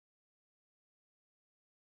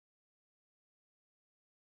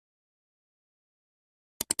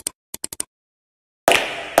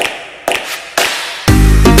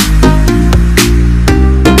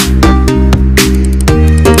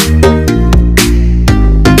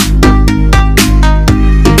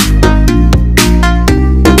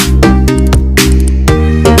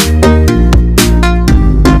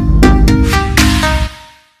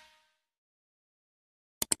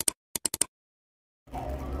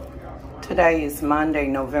Today is Monday,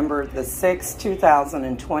 November the 6th,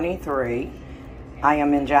 2023. I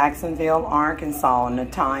am in Jacksonville, Arkansas, and the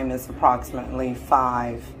time is approximately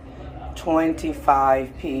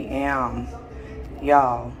 5:25 p.m.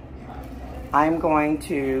 Y'all, I'm going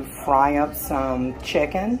to fry up some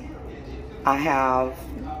chicken. I have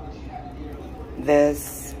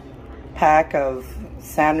this pack of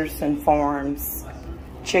Sanderson Farms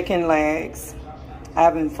chicken legs. I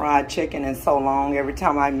haven't fried chicken in so long. Every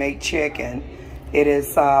time I make chicken, it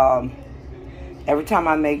is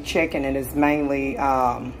mainly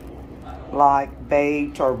like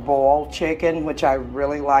baked or boiled chicken, which I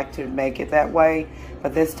really like to make it that way.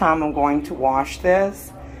 But this time I'm going to wash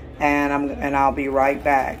this, and I'll be right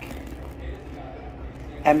back.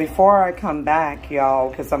 And before I come back,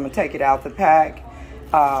 y'all, because I'm gonna take it out the pack,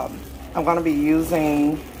 I'm gonna be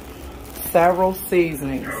using several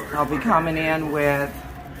seasonings. I'll be coming in with,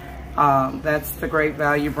 that's the Great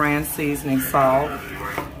Value brand seasoning salt.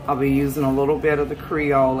 I'll be using a little bit of the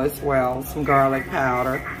Creole as well, some garlic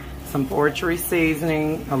powder, some poultry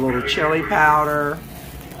seasoning, a little chili powder,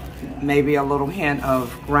 maybe a little hint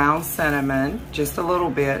of ground cinnamon, just a little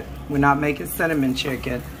bit. We're not making cinnamon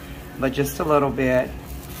chicken, but just a little bit.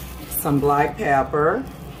 Some black pepper,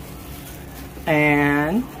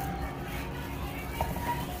 and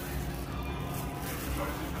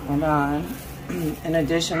hold on. In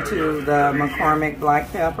addition to the McCormick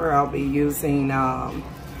black pepper, I'll be using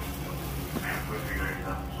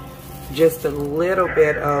just a little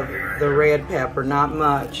bit of the red pepper, not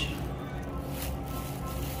much.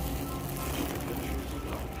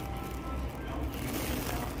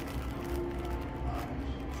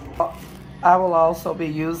 I will also be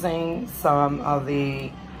using some of the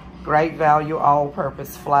Great Value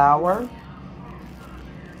all-purpose flour.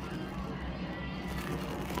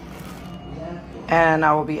 And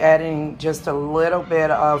I will be adding just a little bit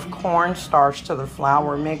of cornstarch to the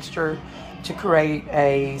flour mixture to create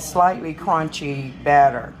a slightly crunchy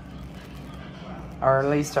batter, or at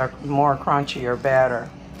least a more crunchier batter.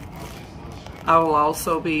 I will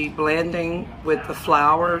also be blending with the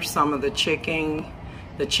flour some of the chicken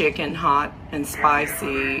hot and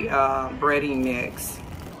spicy breading mix.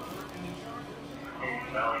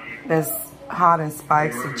 This hot and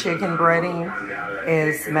spicy chicken breading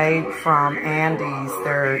is made from Andy's.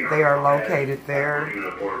 They are located there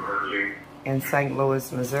in St.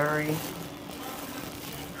 Louis, Missouri.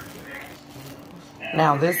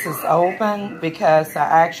 Now this is open because I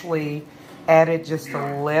actually added just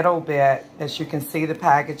a little bit. As you can see, the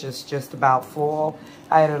package is just about full.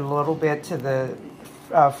 I added a little bit to the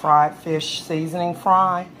fried fish seasoning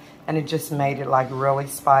fry, and it just made it like really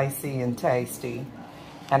spicy and tasty.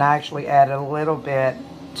 And I actually added a little bit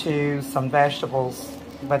to some vegetables,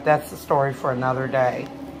 but that's the story for another day.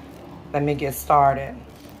 Let me get started.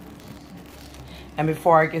 And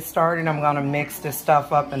before I get started, I'm gonna mix this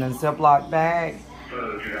stuff up in a Ziploc bag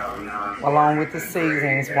along with the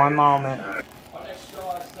seasonings. One moment.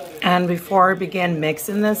 And before I begin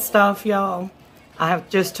mixing this stuff, y'all, I have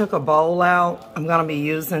just took a bowl out. I'm gonna be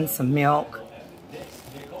using some milk.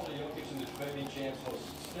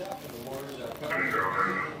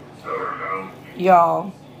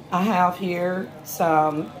 Y'all, I have here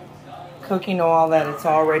some cooking oil that it's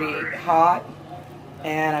already hot,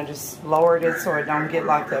 and I just lowered it so it don't get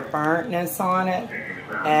like that burntness on it.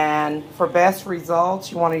 And for best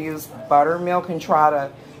results, you want to use buttermilk and try to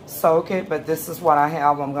soak it, but this is what I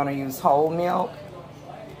have. I'm going to use whole milk.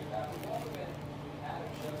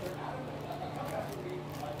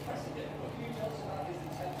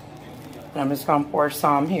 And I'm just going to pour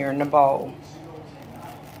some here in the bowl.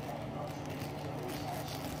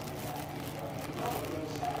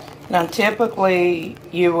 Now, typically,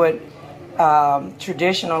 you would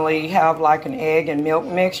traditionally have like an egg and milk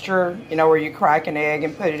mixture, you know, where you crack an egg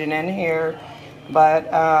and put it in here.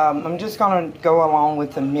 But I'm just going to go along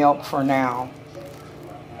with the milk for now.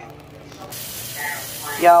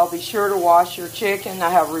 Y'all, be sure to wash your chicken. I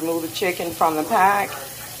have removed the chicken from the pack,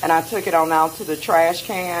 and I took it on out to the trash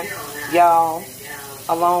can. Y'all,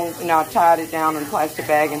 I tied it down in a plastic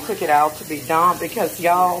bag and took it out to be dumped, because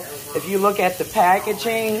y'all, if you look at the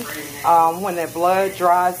packaging, when that blood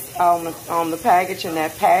dries on the package and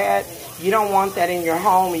that pad, you don't want that in your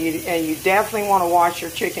home, and you definitely want to wash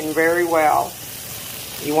your chicken very well.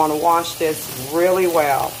 You want to wash this really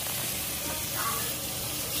well.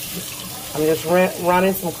 I'm just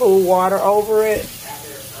running some cool water over it.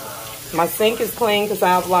 My sink is clean because I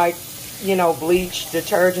have like, you know, bleach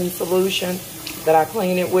detergent solution that I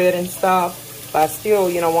clean it with and stuff. But I still,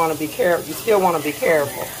 want to be careful. You still want to be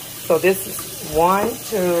careful. So this is 1,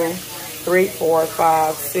 2, 3, 4,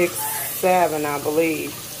 5, 6, 7, I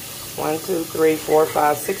believe. 1, 2, 3, 4,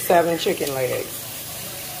 5, 6, 7 chicken legs.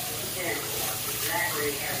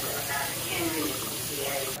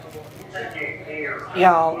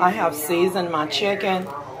 Y'all, I have seasoned my chicken.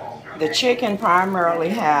 The chicken primarily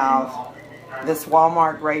have this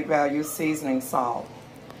Walmart Great Value seasoning salt.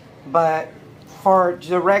 But for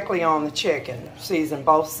directly on the chicken, season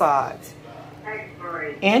both sides.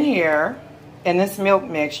 In here, in this milk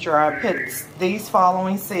mixture, I put these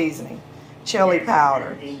following seasoning: chili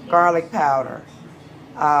powder, garlic powder.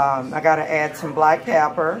 I got to add some black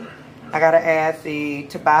pepper. I got to add the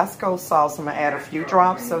Tabasco sauce. I'm going to add a few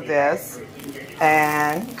drops of this,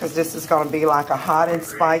 and because this is going to be like a hot and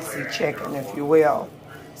spicy chicken, if you will.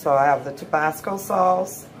 So I have the Tabasco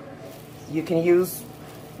sauce. You can use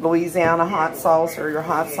Louisiana hot sauce or your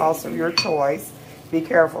hot sauce of your choice. Be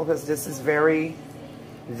careful because this is very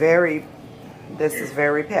peppery,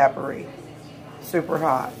 super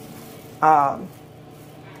hot. I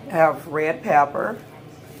have red pepper,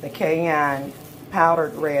 the cayenne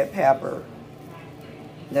powdered red pepper.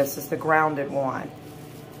 This is the grounded one.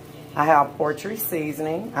 I have poultry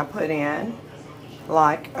seasoning. I put in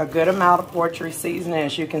like a good amount of poultry seasoning,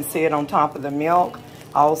 as you can see it on top of the milk.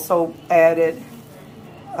 I also added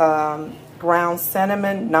ground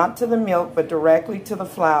cinnamon, not to the milk, but directly to the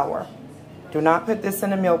flour. Do not put this in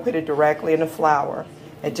the milk, put it directly in the flour.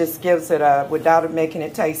 It just gives it a, without it making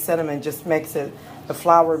it taste cinnamon, just makes it, the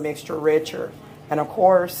flour mixture richer. And of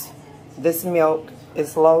course, this milk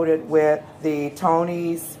is loaded with the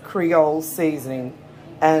Tony's Creole seasoning,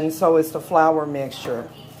 and so is the flour mixture.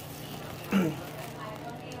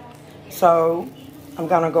 So I'm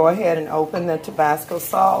gonna go ahead and open the Tabasco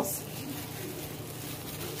sauce.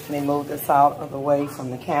 Let me move this out of the way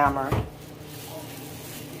from the camera.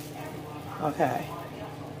 Okay.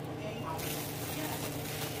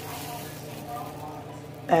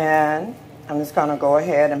 And I'm just gonna go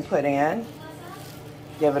ahead and put in,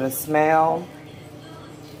 give it a smell,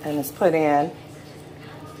 and just put in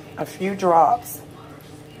a few drops.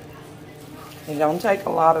 You don't take a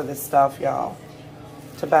lot of this stuff, y'all.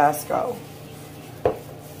 Tabasco.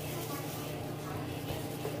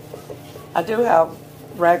 I do have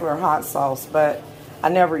regular hot sauce, but I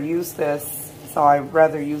never use this, so I'd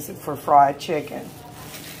rather use it for fried chicken.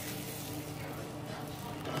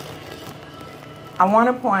 I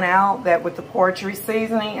want to point out that with the poultry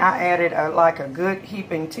seasoning, I added like a good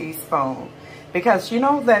heaping teaspoon. Because you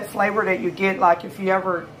know that flavor that you get, like if you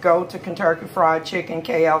ever go to Kentucky Fried Chicken,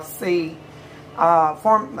 KFC,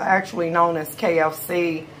 actually known as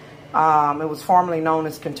KFC, it was formerly known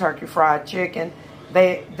as Kentucky Fried Chicken.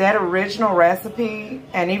 That original recipe,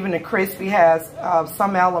 and even the crispy, has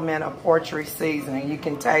some element of poultry seasoning. You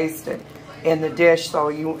can taste it in the dish. So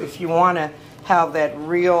if you want to have that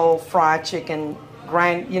real fried chicken,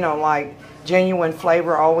 like genuine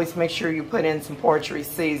flavor, always make sure you put in some poultry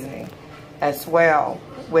seasoning as well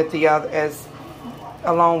with the other,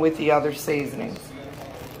 along with the other seasonings.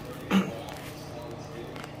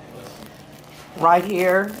 Right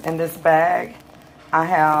here in this bag, I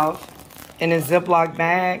have, in a Ziploc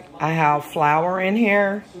bag, I have flour in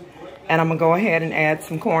here, and I'm gonna go ahead and add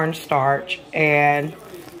some cornstarch and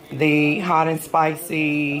the hot and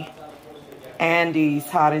spicy Andy's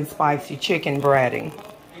hot and spicy chicken breading.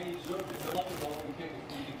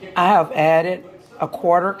 I have added a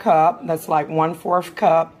 1/4 cup, that's like 1/4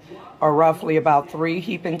 cup, or roughly about 3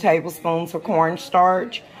 heaping tablespoons of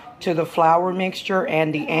cornstarch to the flour mixture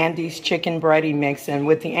and the Andy's chicken breading mix. And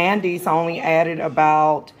with the Andy's, I only added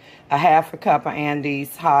about a 1/2 cup of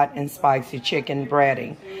Andy's hot and spicy chicken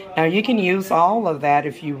breading. Now you can use all of that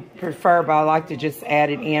if you prefer, but I like to just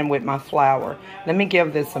add it in with my flour. Let me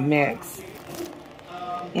give this a mix.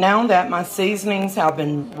 Now that my seasonings have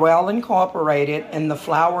been well incorporated in the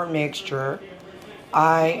flour mixture,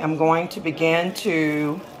 I am going to begin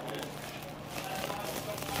to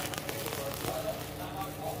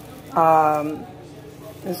I'm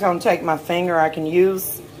just going to take my finger. I can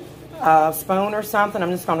use a spoon or something.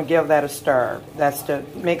 I'm just going to give that a stir. That's the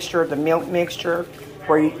mixture, the milk mixture,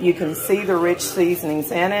 where you can see the rich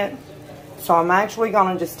seasonings in it. So I'm actually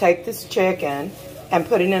going to just take this chicken and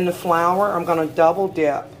put it in the flour. I'm going to double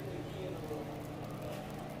dip.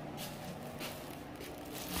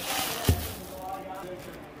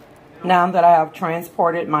 Now that I have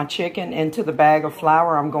transported my chicken into the bag of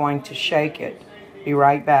flour, I'm going to shake it. Be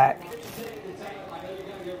right back.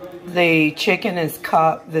 The chicken is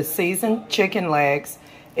cut, the seasoned chicken legs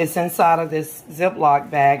is inside of this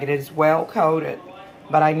Ziploc bag. It is well coated,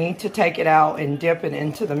 but I need to take it out and dip it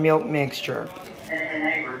into the milk mixture.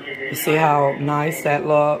 You see how nice that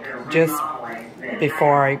look? Just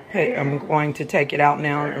before I'm going to take it out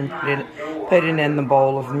now and put it in the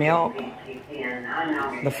bowl of milk.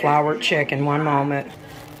 The floured chicken, one moment.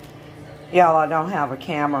 Y'all, I don't have a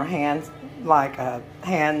camera like a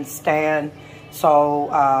handstand, so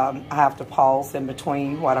I have to pause in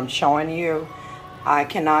between what I'm showing you. I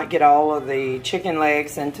cannot get all of the chicken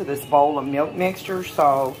legs into this bowl of milk mixture,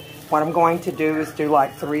 so what I'm going to do is do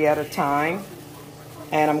like 3 at a time.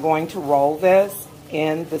 And I'm going to roll this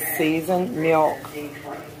in the seasoned milk.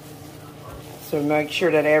 So make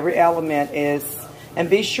sure that every element is, and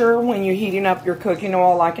be sure when you're heating up your cooking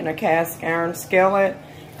oil, like in a cast iron skillet,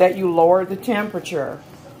 that you lower the temperature.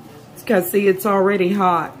 Because see, it's already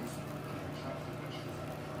hot.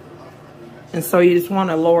 And so you just want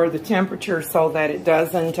to lower the temperature so that it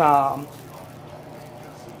doesn't,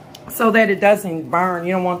 burn.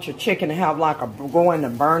 You don't want your chicken to have like go into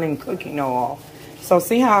burning cooking oil. So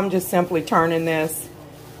see how I'm just simply turning this?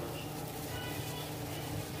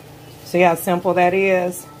 See how simple that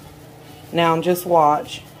is? Now just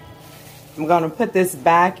watch. I'm going to put this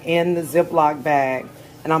back in the Ziploc bag.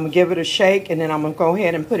 And I'm going to give it a shake. And then I'm going to go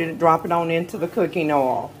ahead and drop it on into the cooking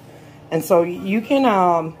oil. And so you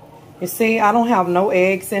can, you see, I don't have no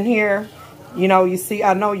eggs in here. You know, you see,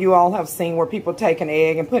 I know you all have seen where people take an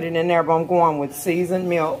egg and put it in there. But I'm going with seasoned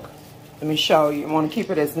milk. Let me show you. I want to keep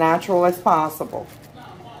it as natural as possible.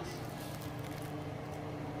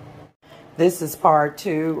 This is part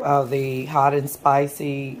 2 of the hot and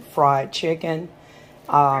spicy fried chicken.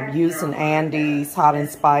 Using Andy's hot and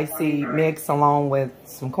spicy mix along with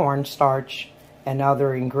some cornstarch and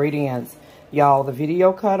other ingredients. Y'all, the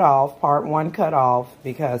video cut off, part 1 cut off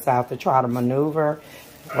because I have to try to maneuver.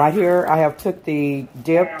 Right here, I have took the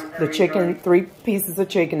chicken, 3 pieces of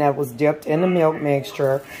chicken that was dipped in the milk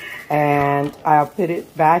mixture, and I'll put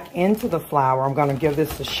it back into the flour. I'm going to give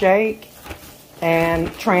this a shake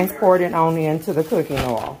and transport it on into the cooking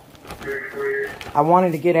oil. I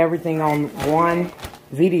wanted to get everything on one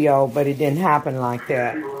video, but it didn't happen like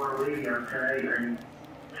that.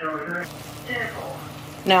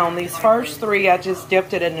 Now, on these first 3, I just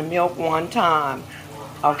dipped it in the milk 1 time.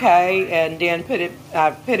 Okay, and then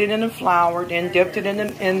I put it in the flour, then dipped it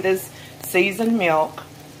in this seasoned milk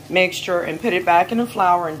mixture and put it back in the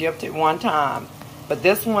flour and dipped it 1 time. But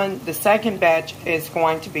this one, the second batch, is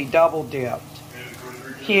going to be double dipped.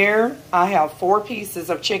 Here, I have 4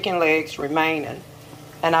 pieces of chicken legs remaining,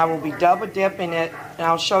 and I will be double dipping it, and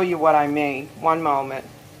I'll show you what I mean. One moment.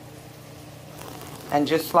 And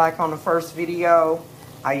just like on the first video,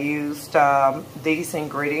 I used these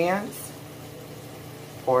ingredients: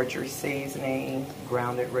 poultry seasoning,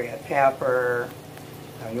 grounded red pepper.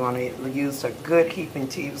 You want to use a good heaping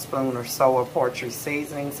teaspoon or so of poultry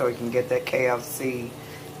seasoning so you can get that KFC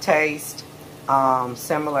taste,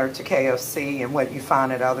 similar to KFC and what you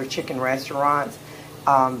find at other chicken restaurants.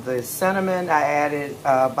 The cinnamon, I added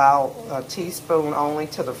about a teaspoon only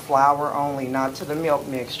to the flour only, not to the milk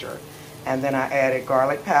mixture. And then I added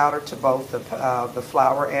garlic powder to both the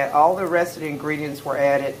flour, and all the rest of the ingredients were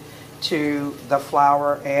added to the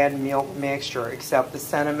flour and milk mixture, except the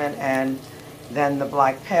cinnamon and then the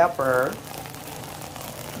black pepper,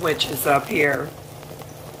 which is up here.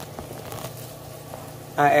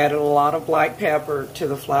 I added a lot of black pepper to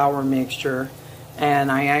the flour mixture,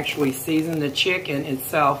 and I actually seasoned the chicken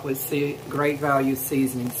itself with Great Value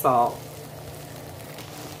seasoning salt.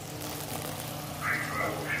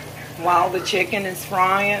 While the chicken is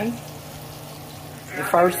frying, the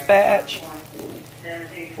first batch,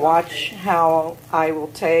 watch how I will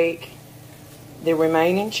take the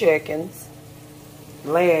remaining chickens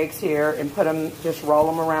legs here and put them, just roll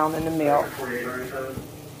them around in the milk.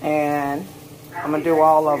 And I'm going to do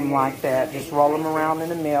all of them like that. Just roll them around in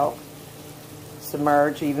the milk.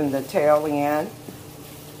 Submerge even the tail in.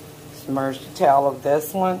 Submerge the tail of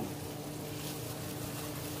this one.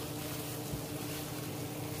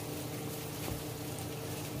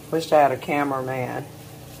 Wish I had a cameraman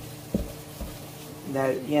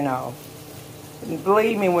that, you know,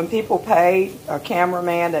 believe me, when people pay a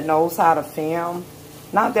cameraman that knows how to film,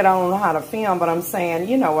 not that I don't know how to film, but I'm saying,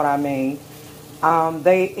 you know what I mean.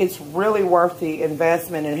 It's really worth the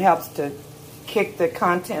investment and helps to kick the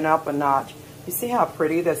content up a notch. You see how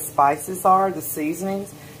pretty the spices are, the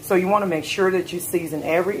seasonings? So you want to make sure that you season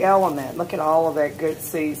every element. Look at all of that good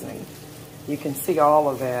seasoning. You can see all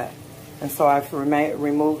of that. And so I've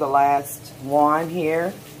removed the last one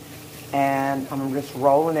here. And I'm just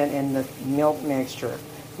rolling it in the milk mixture.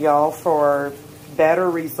 Y'all, for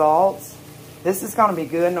better results, this is going to be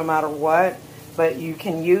good no matter what. But you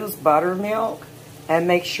can use buttermilk. And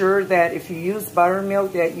make sure that if you use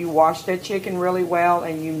buttermilk, that you wash that chicken really well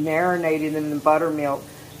and you marinate it in the buttermilk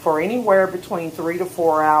for anywhere between 3 to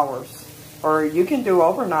 4 hours. Or you can do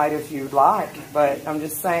overnight if you'd like, but I'm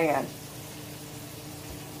just saying.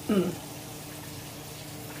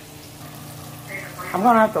 I'm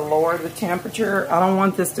going to have to lower the temperature. I don't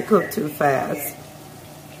want this to cook too fast.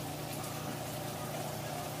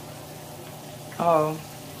 Oh,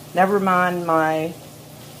 never mind my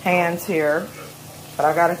hands here, but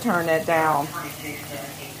I got to turn that down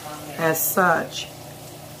as such.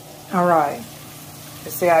 All right.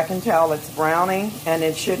 You see, I can tell it's browning, and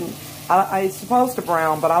it shouldn't. It's supposed to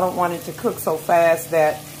brown, but I don't want it to cook so fast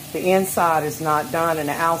that the inside is not done and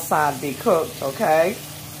the outside be cooked. Okay.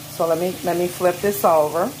 So let me flip this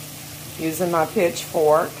over using my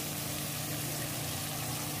pitchfork.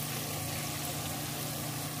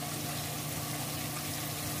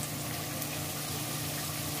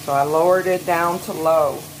 So I lowered it down to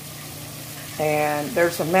low. And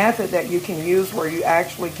there's a method that you can use where you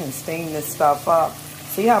actually can steam this stuff up.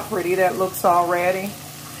 See how pretty that looks already?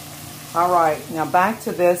 All right, now back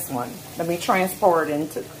to this one. Let me transport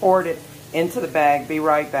it into the bag. Be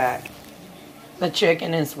right back. The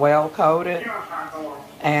chicken is well coated,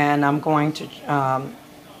 and I'm going to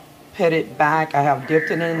put it back. I have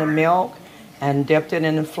dipped it in the milk and dipped it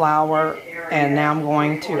in the flour, and now I'm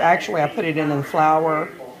going to, actually I put it in the flour,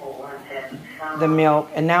 the milk,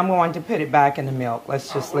 and now I'm going to put it back in the milk.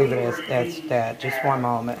 Let's just leave it as that. Just one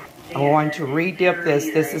moment. I'm going to re-dip this.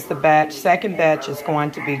 This is the batch. Second batch is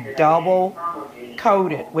going to be double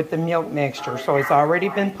coated with the milk mixture. So it's already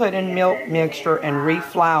been put in milk mixture and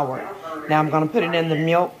re-floured. Now I'm going to put it in the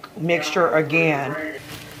milk mixture again.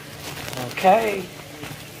 Okay.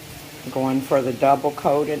 I'm going for the double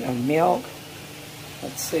coating of milk.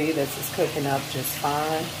 Let's see, this is cooking up just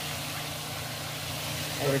fine.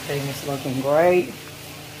 Everything is looking great.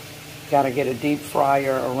 Got to get a deep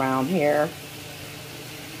fryer around here.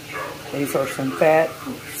 These are some fat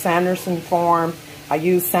Sanderson Farm. I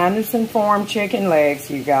use Sanderson Farm chicken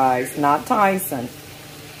legs, you guys, not Tyson.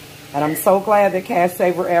 And I'm so glad that Cash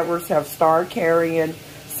Saver Edwards have started carrying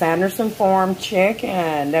Sanderson Farm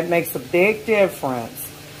chicken. That makes a big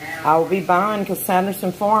difference. I will be buying because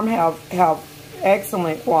Sanderson Farm have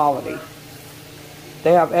excellent quality.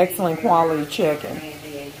 They have excellent quality chicken.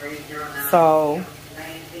 So,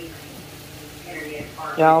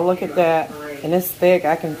 y'all look at that. And it's thick.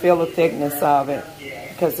 I can feel the thickness of it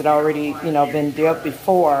because it already, been dipped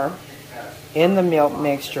before in the milk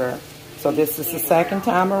mixture. So this is the second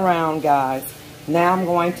time around, guys. Now I'm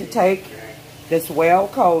going to take this well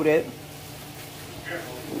coated.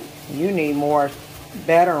 You need more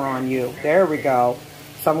better on you. There we go.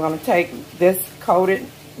 So I'm going to take this coated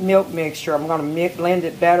milk mixture. I'm going to blend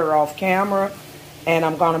it better off camera. And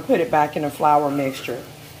I'm going to put it back in the flour mixture.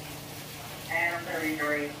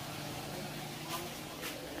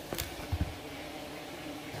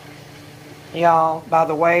 Y'all, by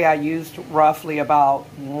the way, I used roughly about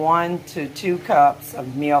 1 to 2 cups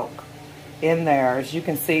of milk in there. As you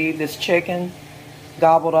can see, this chicken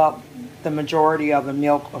gobbled up the majority of the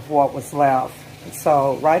milk of what was left.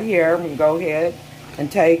 So right here, I'm going to go ahead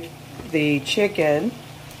and take the chicken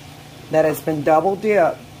that has been double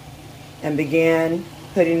dipped and begin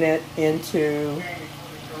putting it into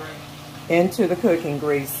the cooking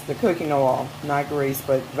grease, the cooking oil, not grease,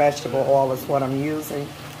 but vegetable oil is what I'm using.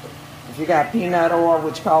 If you got peanut oil,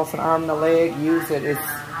 which costs an arm and a leg, use it. It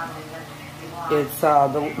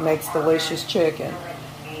makes delicious chicken.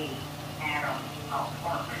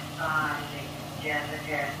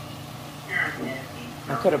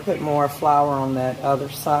 I could have put more flour on that other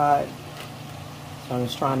side. So I'm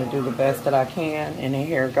just trying to do the best that I can. And then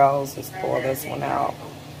here it goes. Let's pour this one out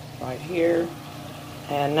right here.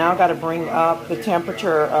 And now I got to bring up the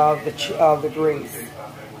temperature of the grease.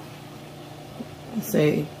 Let's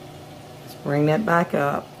see. Bring that back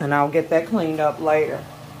up, and I'll get that cleaned up later.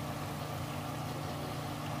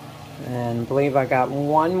 And I believe I got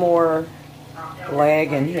one more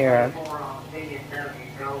leg in here.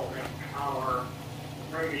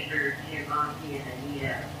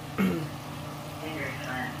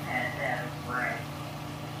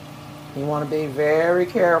 You want to be very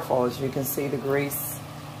careful, as you can see the grease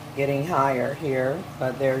getting higher here,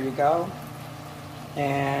 but there you go.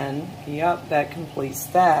 And yep, that completes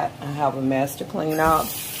that. I have a mess to clean up.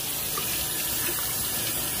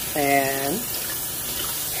 And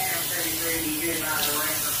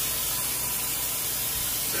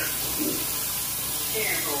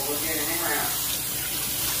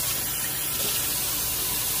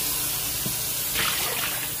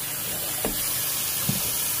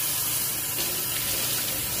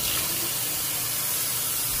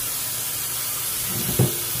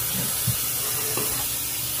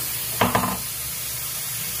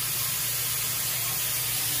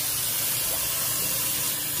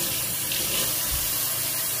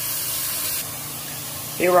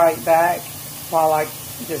Be right back while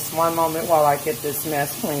just one moment while I get this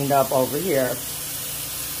mess cleaned up over here.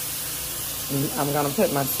 And I'm going to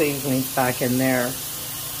put my seasonings back in there,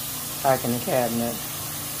 back in the cabinet.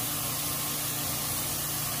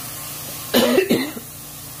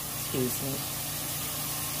 Excuse me.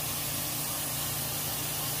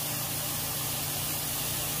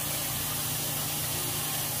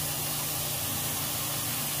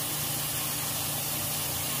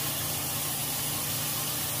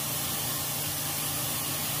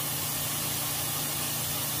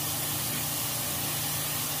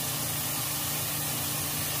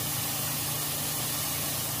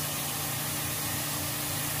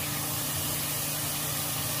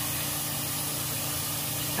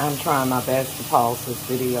 I'm trying my best to pause this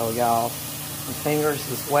video, y'all. My fingers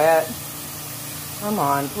is wet. Come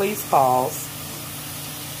on, please pause.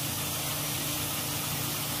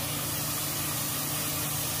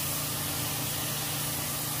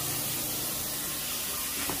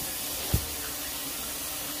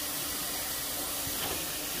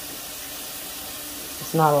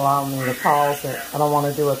 It's not allowing me to pause it. I don't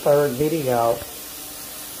want to do a third video.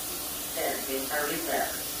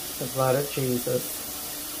 The blood of Jesus.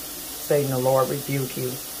 Satan, the Lord rebuke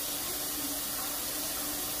you.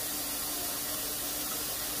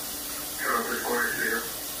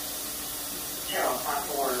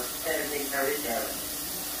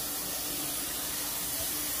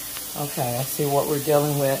 Okay, I see what we're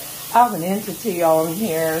dealing with. I have an entity on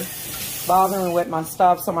here bothering with my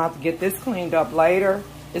stuff, so I'm going to have to get this cleaned up later.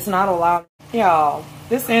 It's not allowed. Y'all,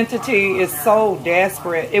 this entity is so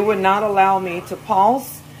desperate. It would not allow me to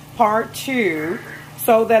pause part 2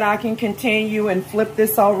 so that I can continue and flip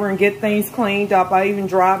this over and get things cleaned up. I even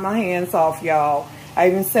dried my hands off, y'all. I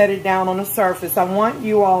even set it down on the surface. I want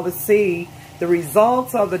you all to see the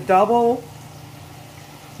results of the double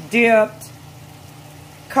dipped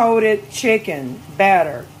coated chicken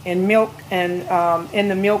batter in milk and in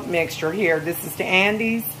the milk mixture here. This is the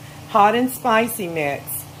Andes hot and spicy mix,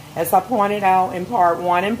 as I pointed out in part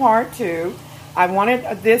 1 and part 2. I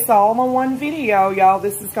wanted this all in one video, y'all.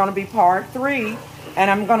 This is going to be part 3. And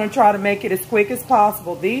I'm going to try to make it as quick as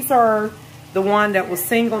possible. These are the one that was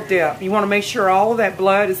single dip. You want to make sure all of that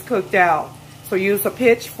blood is cooked out. So use a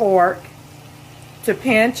pitchfork to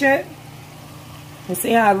pinch it. You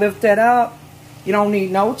see how I lift that up? You don't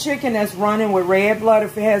need no chicken that's running with red blood.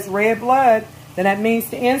 If it has red blood, then that means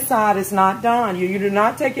the inside is not done. You do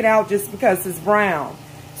not take it out just because it's brown.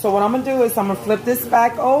 So what I'm going to do is I'm going to flip this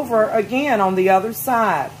back over again on the other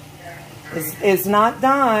side. It's not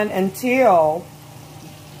done until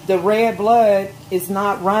the red blood is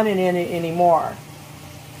not running in it anymore.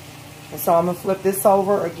 And so I'm going to flip this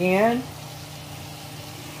over again.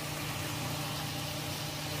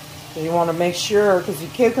 So you want to make sure, because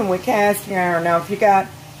you're cooking with cast iron. Now, if you got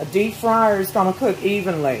a deep fryer, it's going to cook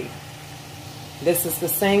evenly. This is the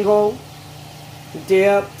single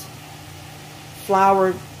dipped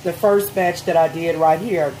flour, the first batch that I did right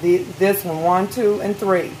here. This one, 1, 2, and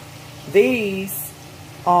 3. These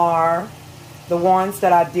are the ones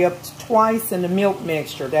that I dipped twice in the milk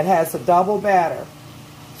mixture that has a double batter.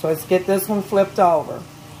 So let's get this one flipped over.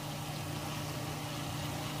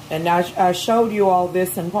 And I showed you all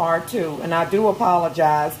this in part 2, and I do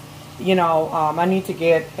apologize. You know, I need to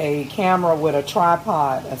get a camera with a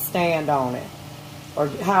tripod, a stand on it, or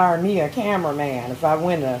hire me a cameraman if I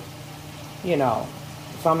win a, you know,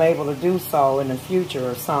 if I'm able to do so in the future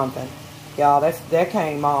or something. Y'all, that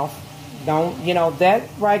came off. Don't, you know, that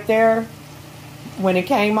right there, when it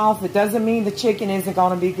came off, it doesn't mean the chicken isn't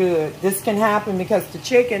going to be good. This can happen because the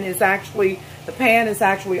chicken is actually, the pan is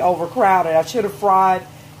actually overcrowded. I should have fried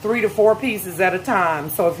 3 to 4 pieces at a time.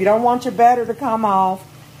 So if you don't want your batter to come off,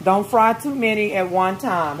 don't fry too many at one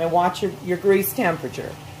time, and watch your grease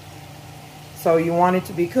temperature. So you want it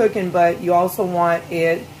to be cooking, but you also want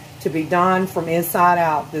it to be done from inside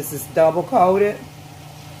out. This is double coated.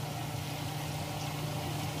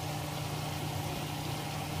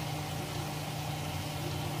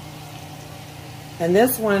 And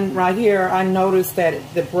this one right here, I noticed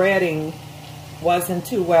that the breading wasn't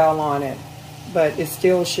too well on it, but it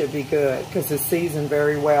still should be good because it's seasoned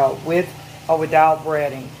very well with or without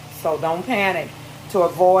breading. So don't panic. To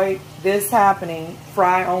avoid this happening,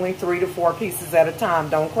 fry only 3 to 4 pieces at a time.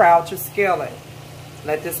 Don't crowd your skillet.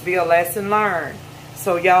 Let this be a lesson learned.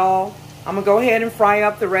 So y'all, I'm going to go ahead and fry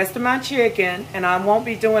up the rest of my chicken, and I won't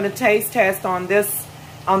be doing a taste test on this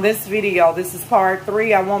video. This is part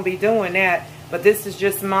 3. I won't be doing that. But this is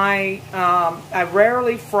just my, I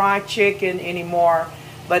rarely fry chicken anymore,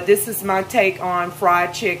 but this is my take on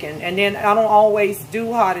fried chicken. And then I don't always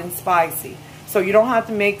do hot and spicy. So you don't have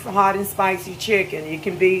to make hot and spicy chicken. You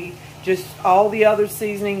can be just all the other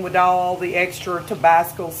seasoning with all the extra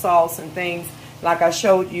Tabasco sauce and things. Like I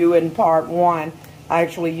showed you in part 1, I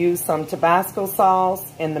actually used some Tabasco sauce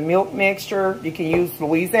in the milk mixture. You can use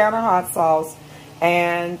Louisiana hot sauce.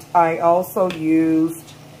 And I also used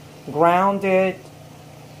grounded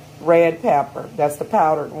red pepper. That's the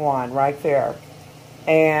powdered one right there.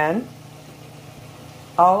 And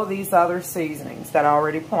all of these other seasonings that I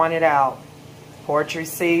already pointed out. Poultry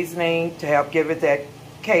seasoning to help give it that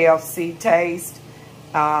KFC taste.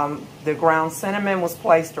 The ground cinnamon was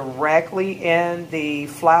placed directly in the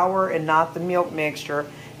flour and not the milk mixture.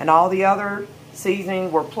 And all the other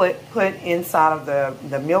seasoning were put inside of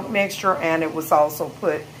the milk mixture, and it was also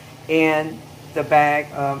put in the bag,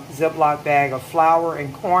 Ziploc bag of flour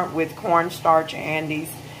and corn with cornstarch Andes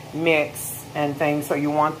mix and things. So you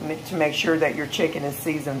want to make sure that your chicken is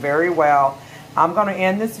seasoned very well. I'm going to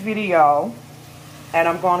end this video, and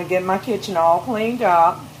I'm going to get my kitchen all cleaned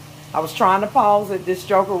up. I was trying to pause it. This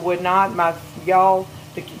joker would not.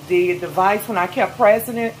 The device, when I kept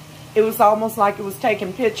pressing it, it was almost like it was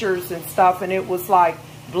taking pictures and stuff, and it was like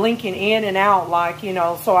blinking in and out, like, you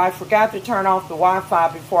know. So I forgot to turn off the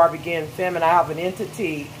Wi-Fi before I began filming. I have an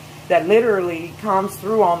entity that literally comes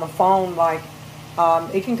through on the phone, like,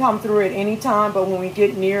 it can come through at any time, but when we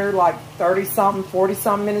get near like 30-something,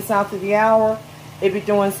 40-something minutes after the hour, it be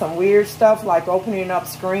doing some weird stuff like opening up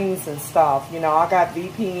screens and stuff. You know, I got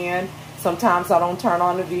VPN. Sometimes I don't turn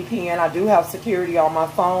on the VPN. I do have security on my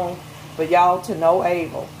phone, but y'all to no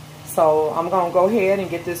avail. So I'm going to go ahead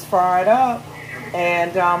and get this fried up.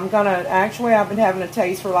 And I'm going to, actually I've been having a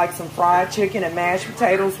taste for like some fried chicken and mashed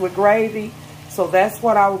potatoes with gravy. So that's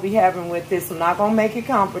what I will be having with this. I'm not going to make it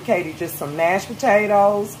complicated. Just some mashed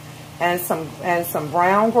potatoes and some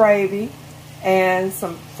brown gravy and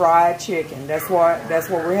some fried chicken. That's what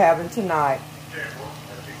we're having tonight.